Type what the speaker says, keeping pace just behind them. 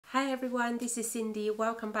Hi everyone, this is Cindy.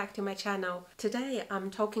 Welcome back to my channel. Today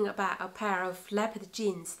I'm talking about a pair of leopard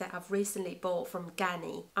jeans that I've recently bought from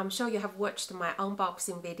Ganni. I'm sure you have watched my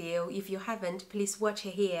unboxing video. If you haven't, please watch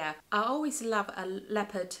it here. I always love a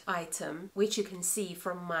leopard item, which you can see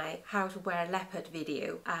from my how to wear leopard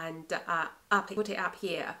video, and I put it up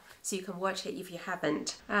here so you can watch it if you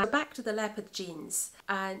haven't. Back to the leopard jeans,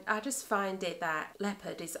 and I just find it that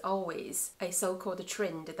leopard is always a so-called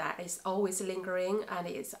trend that is always lingering, and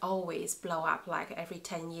it's always blow up like every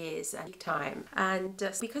 10 years at a time. And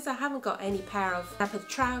because I haven't got any pair of leopard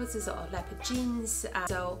trousers or leopard jeans,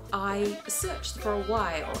 so I searched for a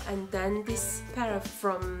while, and then this pair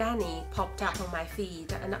from Ganni popped up on my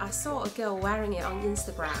feed, and I saw a girl wearing it on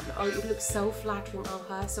Instagram. Oh, it looked so flattering on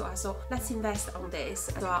her, so I thought, let's invest on this.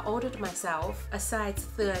 So I ordered myself a size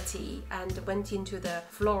 30 and went into the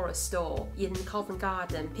florist store in Covent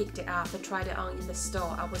Garden, picked it up and tried it on in the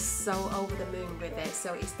store. I was so over the moon with it,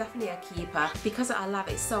 so it's definitely a keeper because I love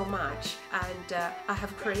it so much, and I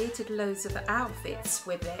have created loads of outfits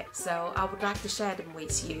with it, so I would like to share them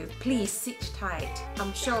with you. Please sit tight.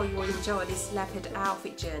 I'm sure you will enjoy this leopard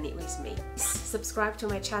outfit journey with me. Subscribe to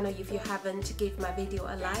my channel if you haven't, give my video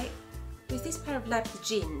a like. With this pair of leopard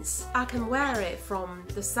jeans, I can wear it from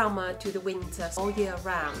the summer to the winter all year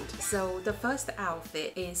round. So the first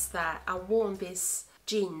outfit is that I worn this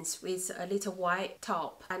jeans with a little white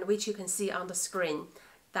top, and which you can see on the screen.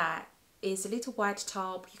 That is a little white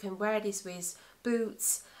top. You can wear this with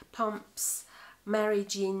boots, pumps, Mary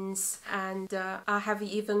jeans, and I have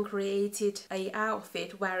even created a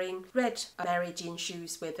outfit wearing red Mary jean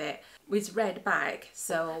shoes with it, with red bag.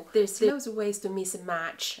 So there's loads of ways to mix and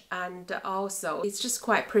match, and also it's just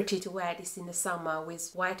quite pretty to wear this in the summer with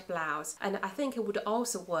white blouse. And I think it would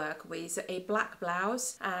also work with a black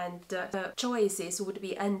blouse, and the choices would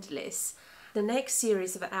be endless. The next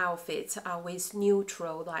series of outfits are with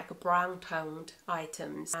neutral, like brown toned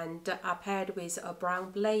items, and are paired with a brown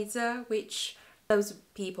blazer, which those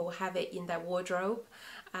people have it in their wardrobe,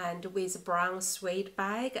 and with a brown suede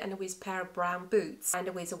bag, and with a pair of brown boots,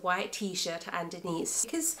 and with a white t-shirt underneath.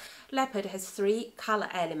 Because leopard has three color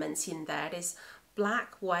elements in there, there's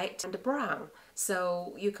black, white and brown,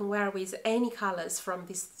 so you can wear with any colors from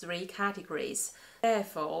these three categories.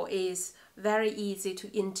 Therefore is very easy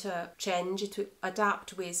to interchange, to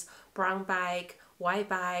adapt with brown bag, white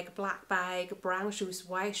bag, black bag, brown shoes,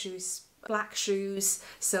 white shoes, black shoes.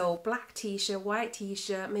 So black t-shirt, white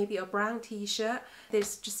t-shirt, maybe a brown t-shirt.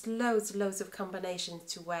 There's just loads of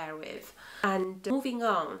combinations to wear with. And moving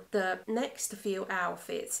on, the next few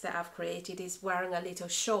outfits that I've created is wearing a little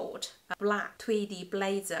short black tweedy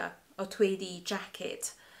blazer or tweedy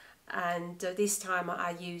jacket. And this time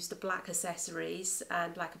I used black accessories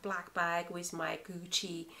and like a black bag with my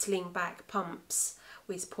Gucci slingback pumps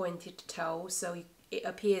with pointed toe, so it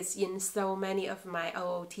appears in so many of my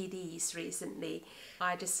OOTDs recently.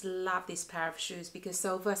 I just love this pair of shoes because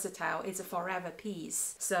so versatile. It's a forever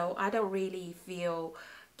piece, so I don't really feel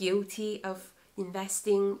guilty of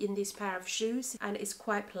investing in this pair of shoes, and it's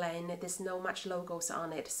quite plain. There's no much logos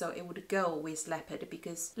on it, so it would go with leopard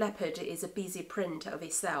because leopard is a busy print of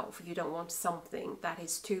itself. You don't want something that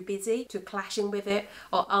is too busy to clashing with it,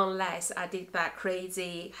 or unless I did that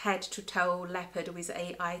crazy head to toe leopard with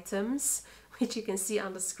 8 items, which you can see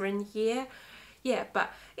on the screen here. Yeah,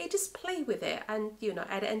 but it just play with it, and you know,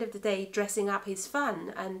 at the end of the day, dressing up is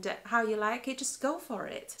fun, and how you like it, just go for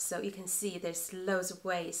it. So you can see there's loads of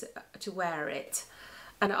ways to wear it.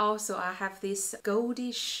 And also I have this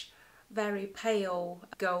goldish, very pale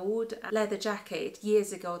gold leather jacket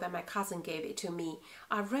years ago that my cousin gave it to me.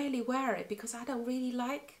 I rarely wear it because I don't really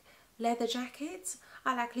like leather jackets.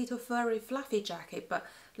 I like little furry fluffy jacket, but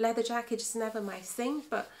leather jacket is never my thing.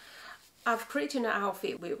 But I've created an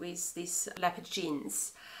outfit with these leopard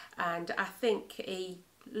jeans, and I think it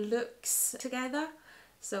looks together,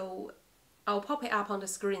 so I'll pop it up on the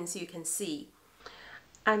screen so you can see.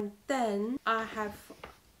 And then I have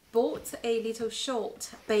bought a little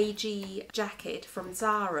short beigey jacket from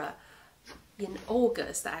Zara in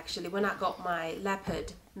August, actually, when I got my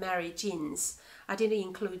leopard Mary jeans. I didn't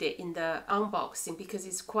include it in the unboxing because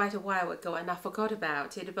it's quite a while ago and I forgot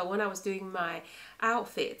about it, but when I was doing my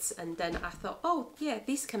outfits, and then I thought, oh yeah,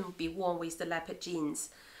 this can be worn with the leopard jeans.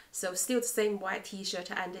 So still the same white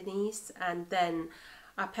t-shirt underneath, and then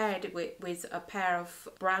I paired it with a pair of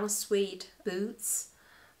brown suede boots,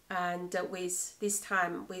 and with this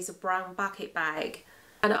time with a brown bucket bag.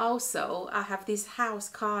 And also I have this house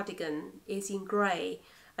cardigan, is in grey,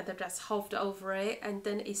 and I just hoved over it, and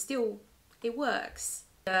then it works.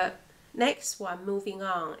 The next one, moving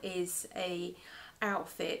on, is a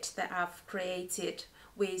outfit that I've created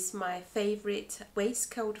with my favorite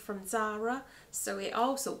waistcoat from Zara. So it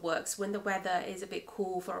also works when the weather is a bit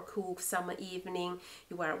cool for a cool summer evening.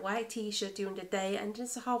 You wear a white t-shirt during the day and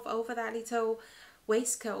just half over that little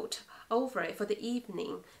waistcoat over it for the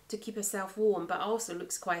evening to keep yourself warm, but also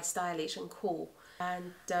looks quite stylish and cool.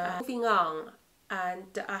 And moving on,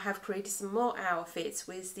 and I have created some more outfits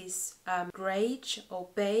with this greige or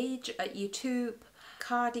beige YouTube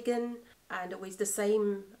cardigan, and with the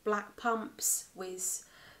same black pumps with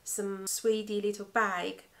some sweetie little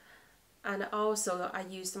bag. And also I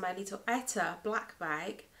used my little Etta black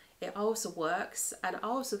bag. It also works, and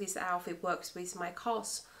also this outfit works with my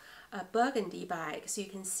COS burgundy bag. So you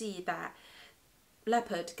can see that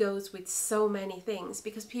leopard goes with so many things,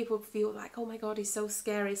 because people feel like, oh my god, it's so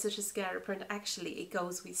scary, such a scary print. Actually, it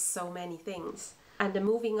goes with so many things. And then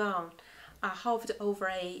moving on, I hovered over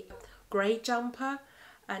a grey jumper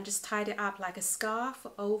and just tied it up like a scarf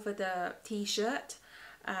over the t-shirt,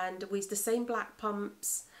 and with the same black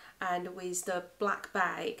pumps and with the black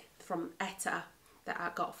bag from Etta that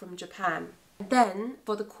I got from Japan. And then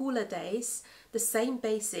for the cooler days, the same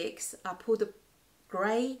basics, I put the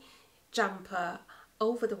grey jumper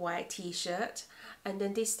over the white t-shirt, and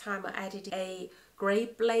then this time I added a grey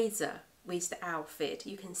blazer with the outfit.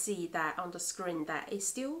 You can see that on the screen that it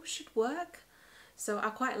still should work. So I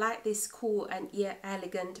quite like this cool and yet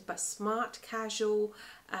elegant but smart casual,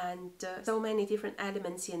 and so many different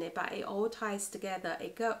elements in it, but it all ties together,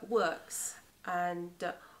 it works. And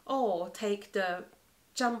or take the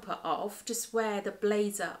jumper off, just wear the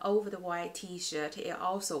blazer over the white t-shirt, it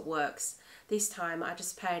also works. This time I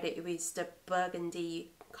just paired it with the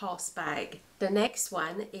burgundy COS bag. The next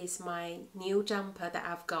one is my new jumper that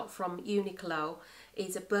I've got from Uniqlo.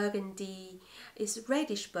 It's a burgundy, it's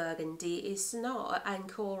reddish burgundy. It's not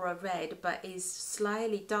Ancora red, but it's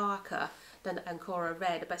slightly darker than Ancora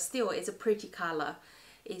red, but still it's a pretty color.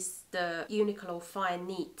 It's the Uniqlo Fine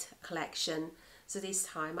Neat collection. So this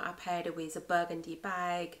time I paired it with a burgundy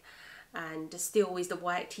bag, and still with the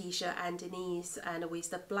white t-shirt underneath and with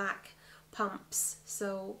the black pumps,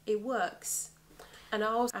 so it works. And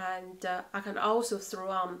I can also throw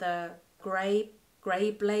on the grey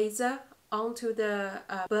blazer onto the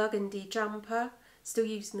burgundy jumper, still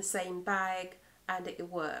using the same bag, and it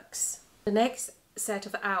works. The next set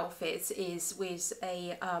of outfits is with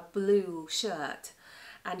a blue shirt,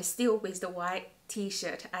 and still with the white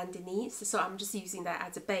t-shirt underneath. So I'm just using that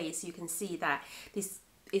as a base. You can see that this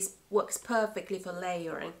works perfectly for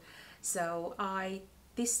layering. So I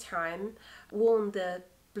this time worn the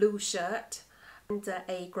blue shirt and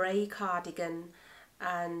a grey cardigan,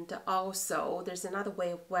 and also there's another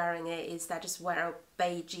way of wearing it, is that just wear a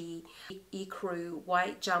beigey ecru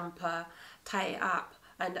white jumper, tie it up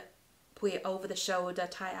and put it over the shoulder,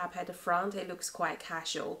 tie it up at the front. It looks quite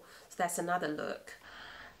casual, so that's another look.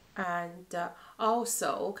 And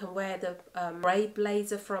also can wear the grey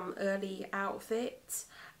blazer from early outfits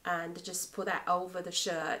and just put that over the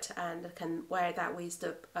shirt, and can wear that with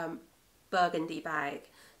the burgundy bag.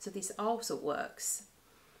 So this also works.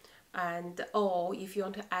 And or if you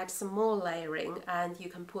want to add some more layering, and you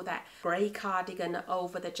can put that grey cardigan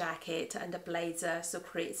over the jacket and the blazer, so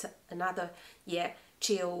creates another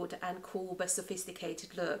chilled and cool but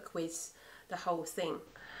sophisticated look with the whole thing.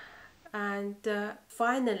 And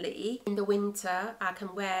finally, in the winter, I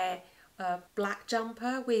can wear a black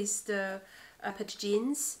jumper with the Leopard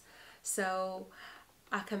jeans. So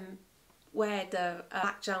I can wear the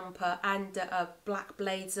black jumper and a black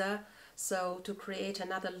blazer, so to create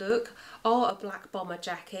another look, or a black bomber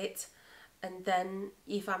jacket. And then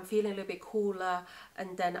if I'm feeling a little bit cooler,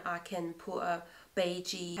 and then I can put a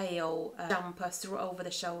beigey pale jumper through over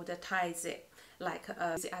the shoulder, ties it like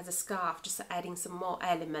as a scarf, just adding some more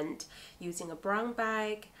element using a brown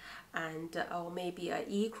bag, and or maybe an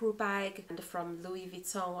ecru bag. And from Louis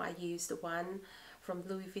Vuitton, I used the one from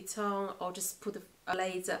Louis Vuitton, or just put a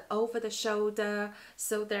blazer over the shoulder.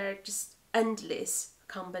 So there are just endless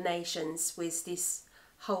combinations with this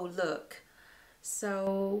whole look.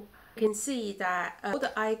 So you can see that all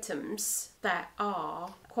the items that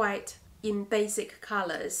are quite in basic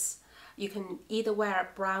colors, you can either wear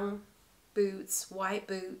brown boots, white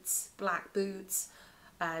boots, black boots,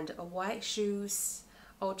 and white shoes,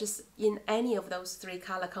 or just in any of those three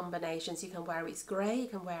color combinations. You can wear it with grey, you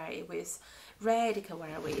can wear it with red, you can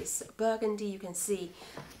wear it with burgundy, you can see,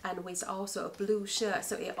 and with also a blue shirt,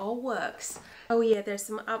 so it all works. Oh yeah, there's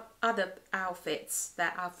some other outfits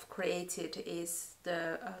that I've created, is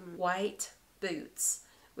the white boots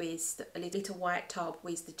with a little white top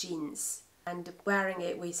with the jeans, and wearing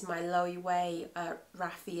it with my Loewe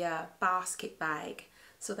raffia basket bag,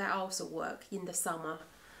 so that also works in the summer.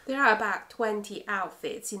 There are about 20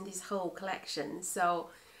 outfits in this whole collection, so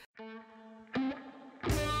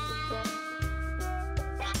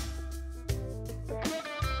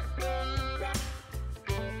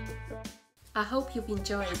I hope you've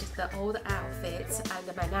enjoyed all the outfits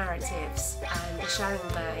and my narratives and sharing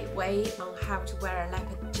my way on how to wear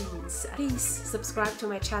leopard jeans. Please subscribe to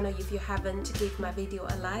my channel if you haven't, give my video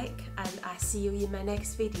a like, and I'll see you in my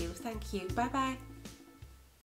next video. Thank you, bye bye!